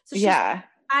phone. So she's like,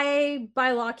 I,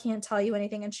 by law, can't tell you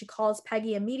anything. And she calls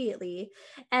Peggy immediately.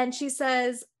 And she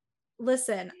says,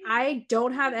 listen, I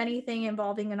don't have anything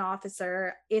involving an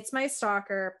officer. It's my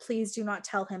stalker. Please do not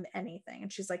tell him anything.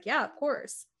 And she's like, yeah, of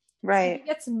course. Right. So he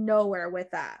gets nowhere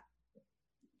with that.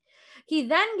 He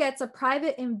then gets a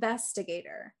private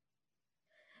investigator.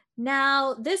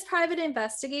 Now, this private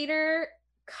investigator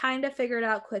kind of figured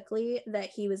out quickly that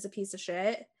he was a piece of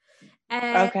shit.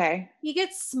 And he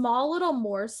gets small little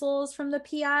morsels from the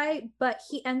PI, but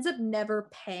he ends up never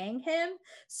paying him.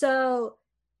 So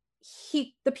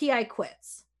the PI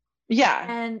quits. Yeah.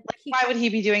 And why would he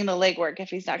be doing the legwork if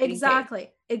he's not getting exactly,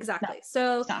 paid? exactly. No,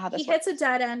 So that's not how this he hits works. a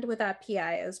dead end with that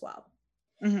PI as well.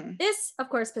 Mm-hmm. This, of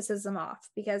course, pisses him off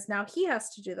because now he has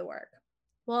to do the work.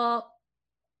 Well,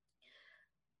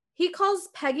 he calls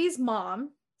Peggy's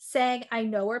mom saying, I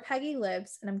know where Peggy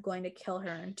lives and I'm going to kill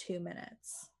her in 2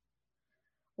 minutes.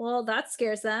 Well, that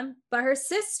scares them, but her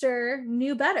sister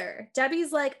knew better.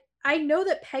 Debbie's like, I know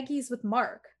that Peggy's with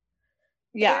Mark.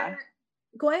 Yeah. They're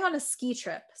going on a ski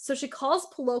trip. So she calls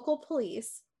local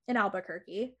police in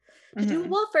Albuquerque to do a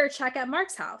welfare check at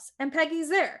Mark's house, and Peggy's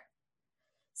there.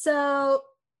 So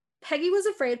Peggy was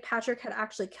afraid Patrick had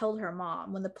actually killed her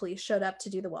mom when the police showed up to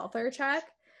do the welfare check.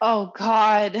 Oh,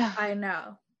 God. I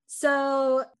know.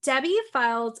 So Debbie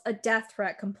filed a death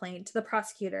threat complaint to the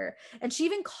prosecutor, and she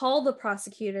even called the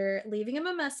prosecutor, leaving him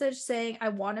a message saying, I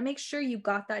want to make sure you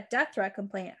got that death threat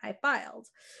complaint I filed.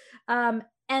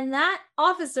 And that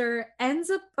officer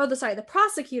the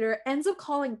prosecutor ends up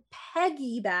calling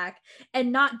Peggy back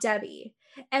and not Debbie.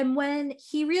 And when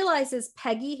he realizes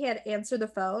Peggy had answered the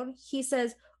phone, he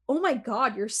says, oh my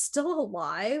God, you're still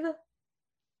alive?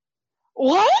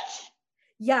 What?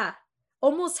 Yeah.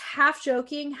 Almost half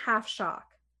joking, half shock.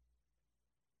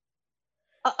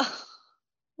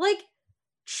 Like,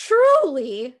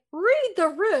 truly, read the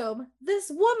room.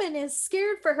 This woman is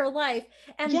scared for her life.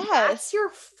 And that's your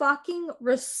fucking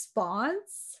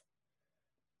response?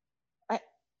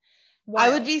 I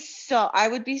would be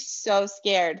so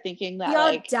scared thinking that,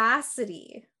 the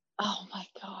audacity. Oh my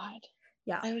God.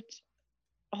 Yeah.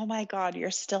 Oh my God,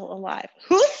 you're still alive.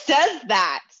 Who says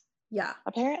that? Yeah.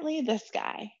 Apparently this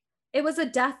guy. It was a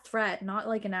death threat, not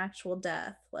like an actual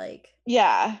death.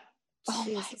 Yeah.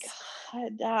 Jesus. Oh my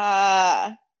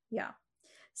God. Yeah.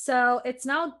 So it's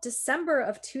now December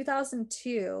of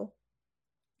 2002,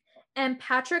 and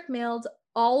Patrick mailed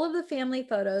all of the family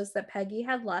photos that Peggy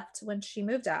had left when she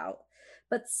moved out,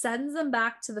 but sends them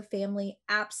back to the family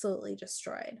absolutely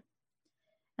destroyed.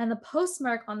 And the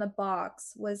postmark on the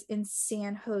box was in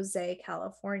San Jose,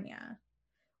 California,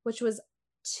 which was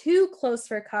too close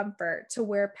for comfort to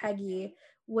where Peggy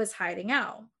was hiding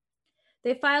out.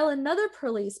 They file another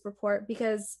police report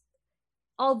because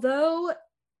although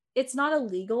it's not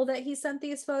illegal that he sent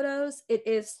these photos, it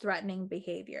is threatening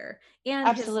behavior. And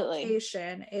Absolutely. His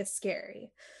location is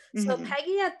scary. So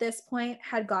Peggy at this point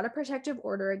had got a protective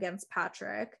order against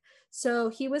Patrick. So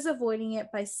he was avoiding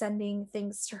it by sending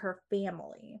things to her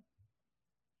family.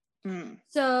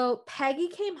 So Peggy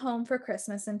came home for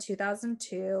Christmas in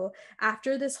 2002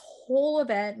 after this whole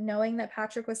event, knowing that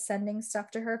Patrick was sending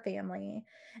stuff to her family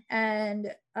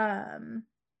and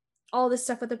all this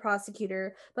stuff with the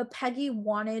prosecutor. But Peggy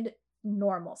wanted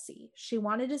normalcy. She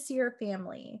wanted to see her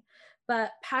family.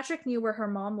 But Patrick knew where her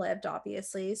mom lived,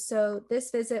 obviously, so this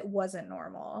visit wasn't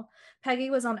normal. Peggy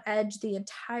was on edge the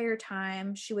entire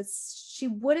time. She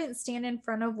wouldn't stand in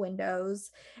front of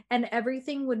windows, and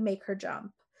everything would make her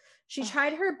jump. She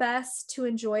tried her best to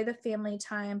enjoy the family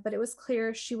time, but it was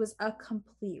clear she was a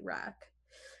complete wreck.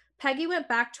 Peggy went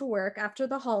back to work after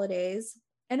the holidays,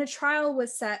 and a trial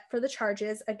was set for the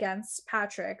charges against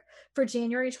Patrick for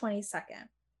January 22nd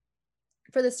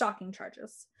for the stalking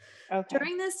charges. Okay.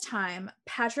 During this time,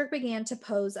 Patrick began to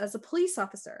pose as a police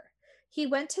officer. He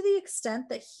went to the extent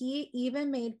that he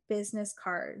even made business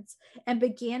cards and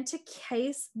began to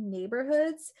case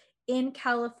neighborhoods in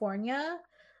California.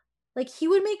 He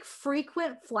would make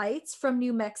frequent flights from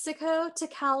New Mexico to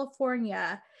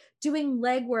California, doing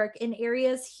legwork in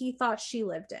areas he thought she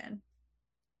lived in.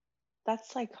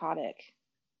 That's psychotic.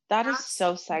 That is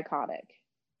so psychotic.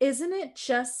 Isn't it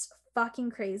just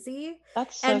fucking crazy?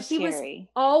 That's so scary.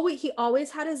 He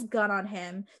always had his gun on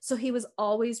him, so he was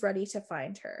always ready to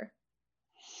find her.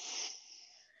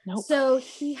 Nope. So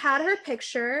he had her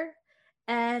picture,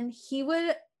 and he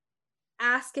would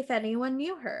ask if anyone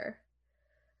knew her.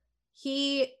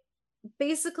 He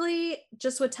basically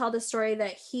just would tell the story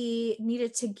that he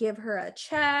needed to give her a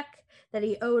check, that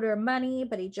he owed her money,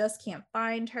 but he just can't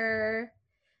find her.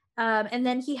 And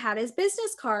then he had his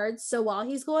business cards. So while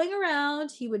he's going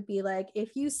around, he would be like,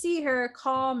 if you see her,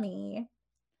 call me.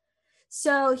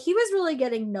 So he was really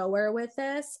getting nowhere with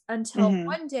this until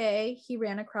one day he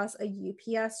ran across a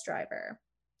UPS driver.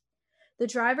 The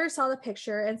driver saw the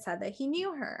picture and said that he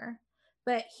knew her,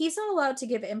 but he's not allowed to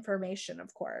give information,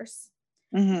 of course.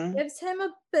 Gives him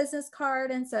a business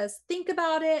card and says, think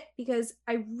about it because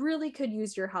I really could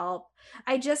use your help.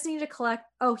 I just need to collect.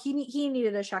 Oh, he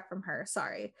needed a check from her.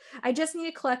 Sorry. I just need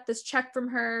to collect this check from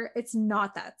her. It's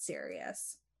not that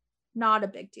serious. Not a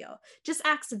big deal. Just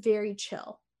acts very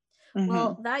chill.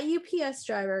 Well, that UPS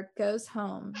driver goes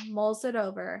home, mulls it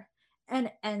over, and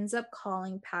ends up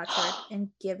calling Patrick and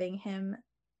giving him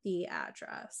the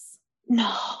address.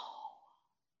 No.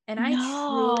 And I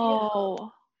truly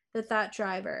hope that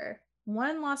driver,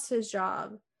 one, lost his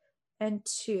job, and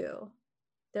two,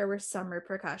 there were some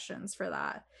repercussions for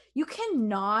that. You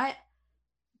cannot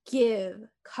give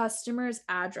customers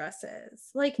addresses.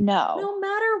 Like, no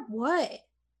matter what.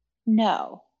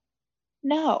 No.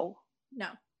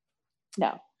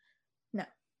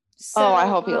 So, I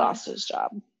hope he lost his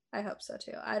job. I hope so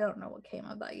too. I don't know what came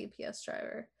of that UPS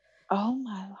driver. Oh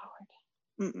my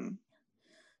Lord. Mm-mm.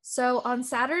 So on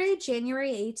Saturday,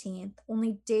 January 18th,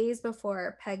 only days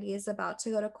before Peggy is about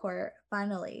to go to court,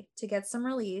 finally, to get some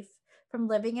relief from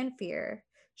living in fear,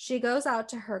 she goes out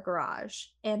to her garage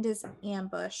and is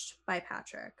ambushed by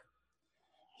Patrick.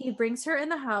 He brings her in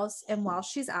the house, and while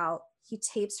she's out, he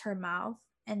tapes her mouth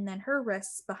and then her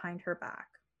wrists behind her back.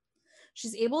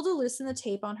 She's able to loosen the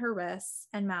tape on her wrists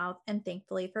and mouth, and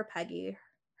thankfully for Peggy,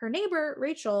 her neighbor,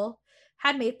 Rachel,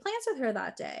 had made plans with her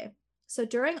that day. So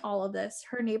during all of this,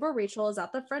 her neighbor Rachel is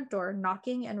at the front door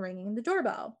knocking and ringing the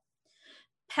doorbell.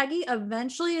 Peggy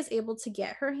eventually is able to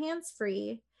get her hands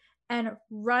free and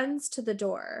runs to the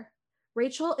door.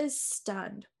 Rachel is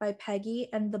stunned by Peggy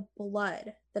and the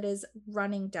blood that is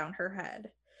running down her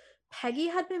head. Peggy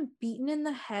had been beaten in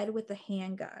the head with a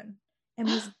handgun and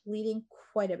was bleeding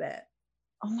quite a bit.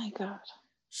 Oh my God.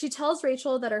 She tells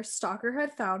Rachel that her stalker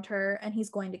had found her and he's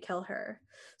going to kill her.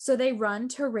 So they run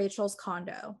to Rachel's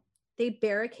condo. They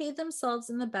barricade themselves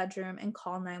in the bedroom and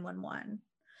call 911.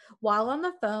 While on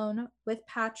the phone with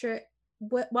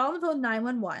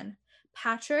 911,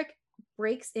 Patrick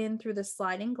breaks in through the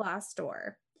sliding glass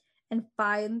door and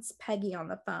finds Peggy on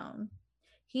the phone.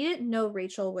 He didn't know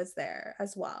Rachel was there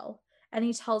as well, and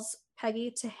he tells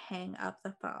Peggy to hang up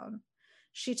the phone.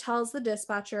 She tells the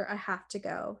dispatcher, "I have to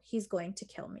go. He's going to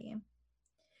kill me."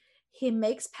 He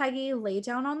makes Peggy lay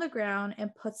down on the ground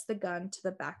and puts the gun to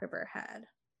the back of her head.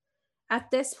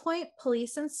 At this point,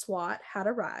 police and SWAT had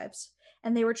arrived,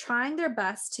 and they were trying their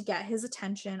best to get his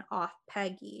attention off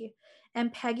Peggy,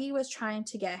 and Peggy was trying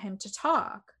to get him to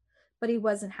talk, but he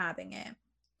wasn't having it.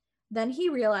 Then he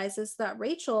realizes that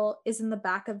Rachel is in the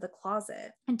back of the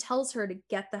closet and tells her to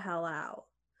get the hell out.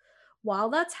 While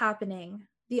that's happening,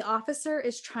 the officer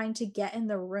is trying to get in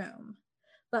the room,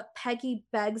 but Peggy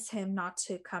begs him not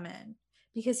to come in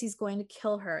because he's going to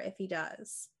kill her if he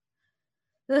does.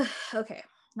 Okay,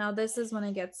 now this is when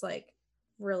it gets like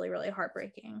really, really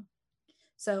heartbreaking.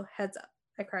 So heads up,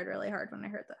 I cried really hard when I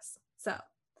heard this. So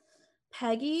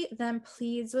Peggy then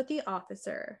pleads with the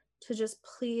officer to just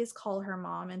please call her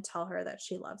mom and tell her that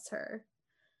she loves her.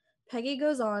 Peggy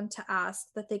goes on to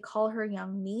ask that they call her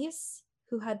young niece,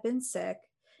 who had been sick,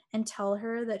 and tell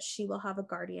her that she will have a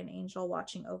guardian angel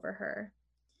watching over her.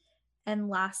 And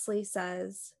lastly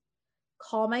says,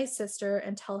 "Call my sister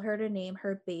and tell her to name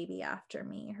her baby after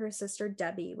me. Her sister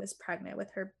Debbie was pregnant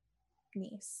with her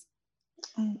niece."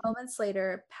 Moments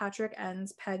later, Patrick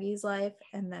ends Peggy's life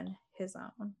and then his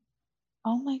own.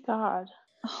 Oh my God.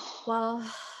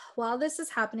 While this is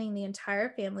happening, the entire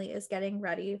family is getting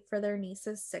ready for their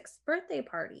niece's 6th birthday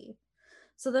party.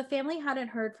 So the family hadn't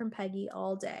heard from Peggy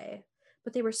all day,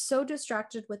 but they were so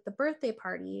distracted with the birthday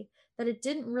party that it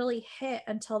didn't really hit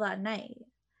until that night.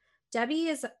 Debbie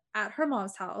is at her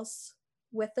mom's house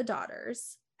with the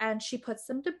daughters, and she puts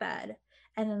them to bed,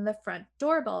 and then the front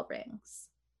doorbell rings.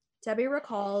 Debbie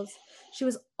recalls she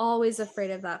was always afraid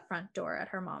of that front door at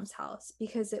her mom's house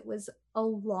because it was a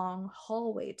long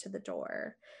hallway to the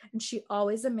door, and she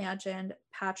always imagined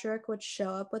Patrick would show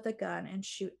up with a gun and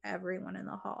shoot everyone in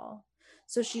the hall.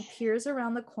 So she peers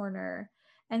around the corner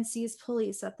and sees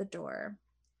police at the door.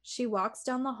 She walks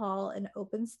down the hall and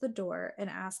opens the door and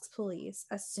asks police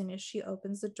as soon as she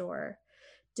opens the door,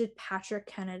 "Did Patrick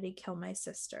Kennedy kill my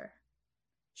sister?"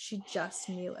 She just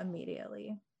knew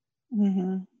immediately.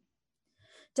 Mm-hmm.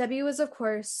 Debbie was, of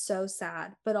course, so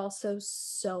sad, but also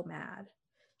so mad.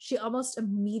 She almost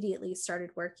immediately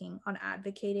started working on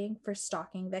advocating for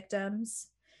stalking victims.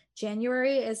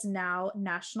 January is now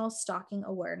National Stalking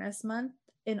Awareness Month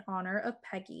in honor of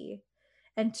Peggy,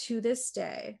 and to this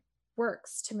day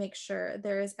works to make sure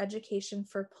there is education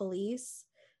for police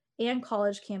and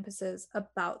college campuses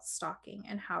about stalking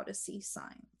and how to see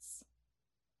signs.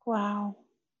 Wow.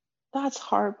 That's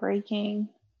heartbreaking.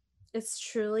 It's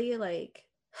truly like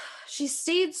Peggy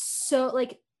stayed so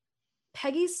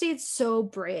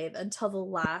brave until the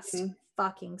last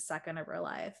fucking second of her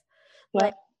life. Yep.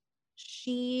 Like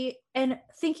and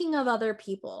thinking of other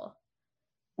people,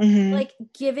 like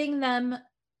giving them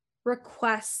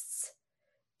requests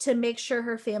to make sure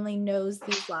her family knows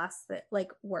these last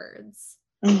words,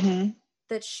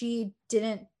 that she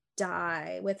didn't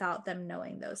die without them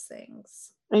knowing those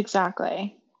things.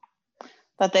 Exactly.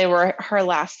 That they were her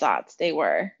last thoughts. They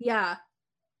were. Yeah.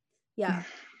 Yeah.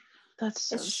 That's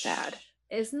so sad.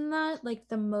 Isn't that like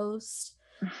the most,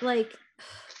 like,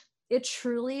 it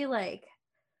truly, like,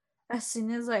 as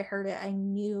soon as I heard it, I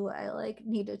knew I like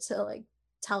needed to like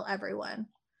tell everyone.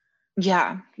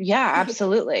 Yeah. Yeah,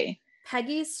 absolutely.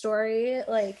 Peggy's story,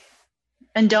 like,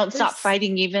 and don't stop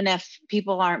fighting even if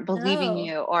people aren't believing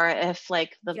you, or if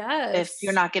like if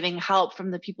you're not getting help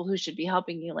from the people who should be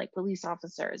helping you, like police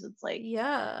officers. It's like,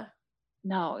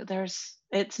 no,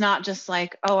 it's not just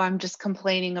like, oh, I'm just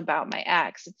complaining about my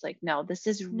ex. It's like, no, this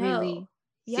is really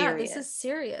serious. This is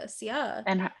serious. Yeah.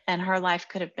 And her life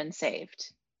could have been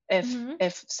saved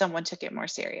if someone took it more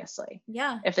seriously.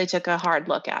 If they took a hard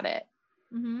look at it.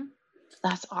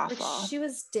 That's awful. Like, she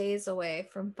was days away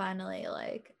from finally,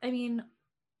 like, I mean,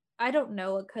 I don't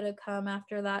know what could have come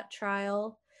after that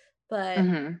trial, but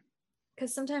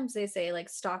because sometimes they say like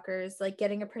stalkers, like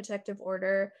getting a protective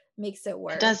order makes it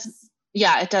worse.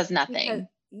 It does nothing.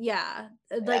 Because,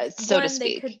 like, so one, to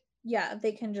speak.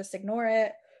 they can just ignore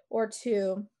it, or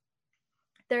two,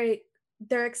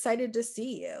 they're excited to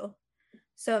see you,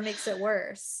 so it makes it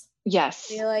worse.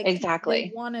 Yes,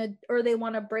 exactly. They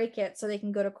want to break it so they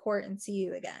can go to court and see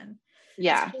you again.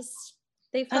 Yeah,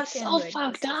 that's so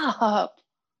fucked up.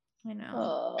 I know.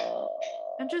 Oh,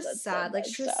 I'm just sad. So like,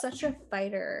 she was such a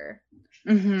fighter.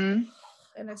 And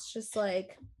it's just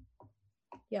like,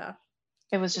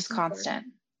 it was just constant.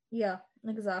 Yeah,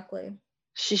 exactly.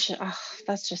 She should.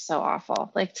 That's just so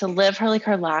awful. Like, to live her like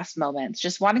her last moments,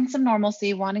 just wanting some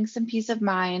normalcy, wanting some peace of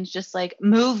mind, just like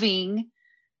moving,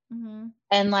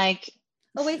 and like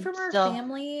away from her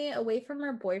family, away from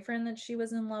her boyfriend that she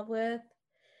was in love with,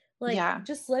 like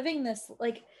just living this,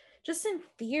 like, just in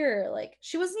fear. Like,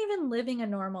 she wasn't even living a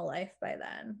normal life by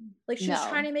then. Like, she was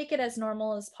trying to make it as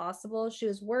normal as possible. She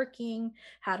was working,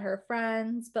 had her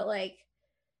friends, but like,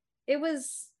 it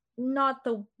was not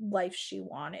the life she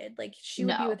wanted. Like, she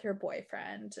would be with her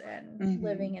boyfriend and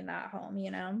living in that home,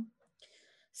 you know?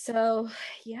 So,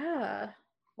 yeah.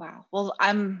 Wow. Well,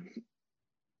 I'm,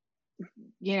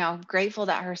 grateful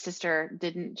that her sister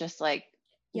didn't just like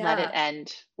let it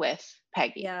end with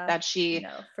Peggy. That she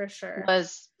for sure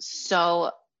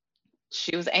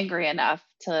she was angry enough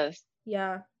to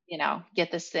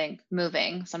get this thing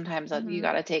moving. Sometimes you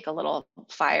got to take a little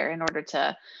fire in order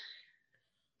to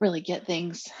really get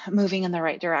things moving in the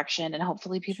right direction. And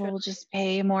hopefully people will just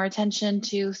pay more attention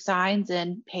to signs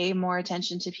and pay more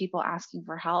attention to people asking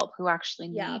for help who actually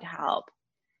need help.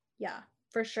 Yeah,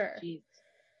 for sure. Jeez.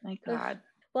 My God.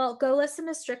 Well, go listen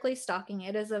to Strictly Stalking.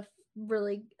 It is a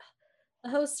really,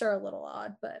 the hosts are a little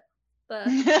odd, but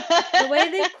the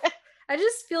way I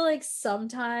just feel like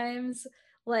sometimes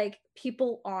like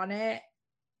people on it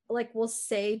like will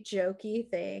say jokey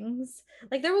things.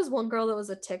 Like, there was one girl that was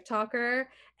a TikToker,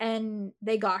 and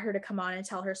they got her to come on and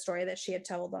tell her story that she had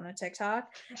told on a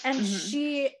TikTok, and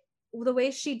the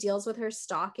way she deals with her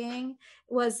stalking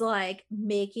was like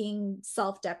making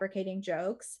self-deprecating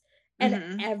jokes,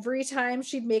 and every time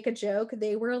she'd make a joke,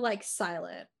 they were like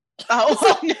silent.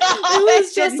 Oh, no, it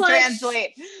was just like,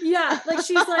 translate. Like,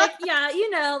 she's like,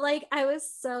 like, I was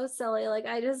so silly. Like,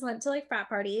 I just went to like frat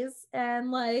parties and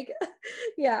like,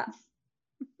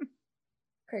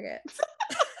 crickets.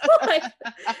 Like,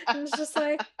 it's just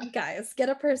like, guys, get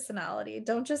a personality.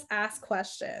 Don't just ask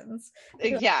questions.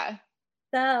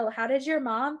 So, how did your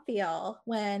mom feel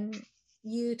when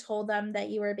you told them that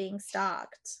you were being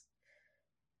stalked?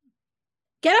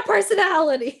 Get a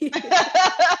personality.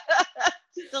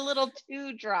 It's a little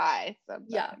too dry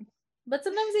sometimes. But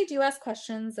sometimes they do ask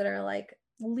questions that are like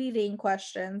leading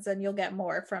questions, and you'll get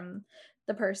more from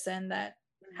the person that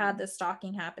had the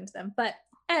stalking happen to them. But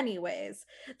anyways,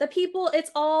 the people,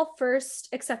 it's all first,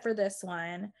 except for this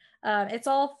one, it's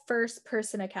all first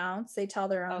person accounts. They tell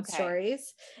their own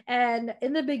stories, and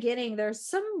in the beginning there's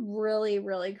some really,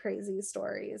 really crazy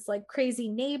stories, like crazy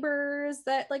neighbors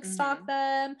that like stalk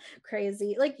them,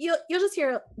 crazy, like you'll just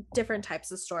hear different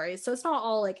types of stories. So it's not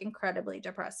all like incredibly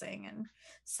depressing and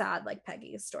sad like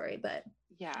Peggy's story, but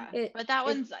but that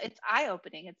one's it's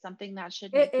eye-opening. It's something that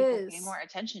should make people pay more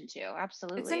attention to.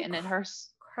 Absolutely. And then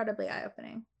incredibly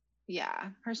eye-opening.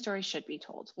 Her story should be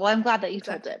told. Well, I'm glad that you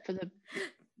told it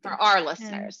for our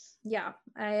listeners. And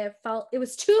I felt it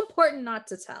was too important not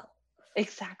to tell.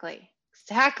 Exactly.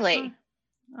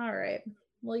 All right.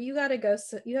 Well, you gotta go.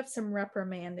 So you have some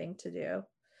reprimanding to do.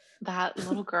 That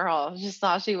little girl just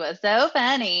thought she was so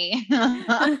funny. It's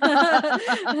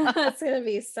gonna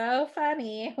be so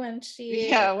funny when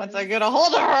once I get a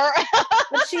hold of her.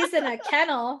 When she's in a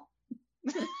kennel.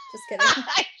 Just kidding.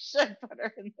 I should put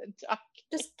her in the dock.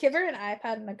 Just give her an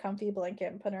iPad and a comfy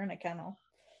blanket and put her in a kennel.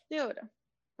 Dude,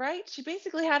 right? She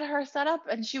basically had her set up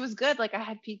and she was good. Like I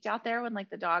had peeked out there when like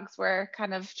the dogs were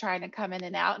kind of trying to come in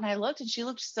and out. And I looked and she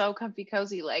looked so comfy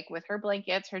cozy, like with her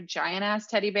blankets, her giant ass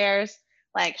teddy bears.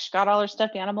 Like she got all her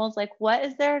stuffed animals. Like what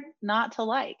is there not to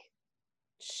like?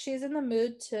 She's in the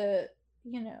mood to,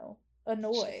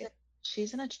 annoy.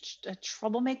 She's in a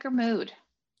troublemaker mood.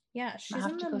 Yeah, she's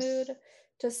in the mood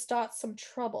to start some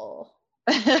trouble.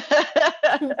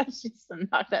 She's to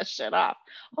knock that shit off.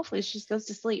 Hopefully she just goes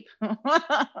to sleep.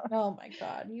 Oh my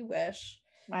God, you wish.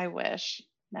 I wish.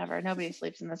 Never. Nobody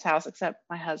sleeps in this house except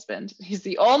my husband. He's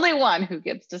the only one who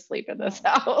gets to sleep in this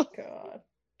house. God.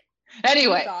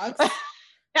 Anyway. And the dogs.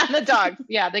 And the dogs.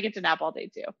 Yeah, they get to nap all day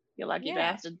too. You lucky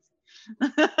bastards.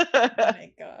 Oh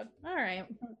my God. All right.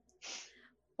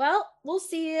 Well, we'll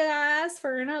see you guys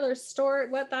for another story.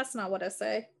 What? That's not what I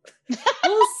say.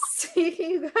 We'll see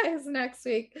you guys next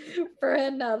week for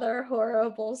another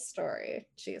horrible story.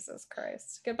 Jesus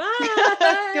Christ.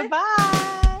 Goodbye.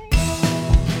 Goodbye.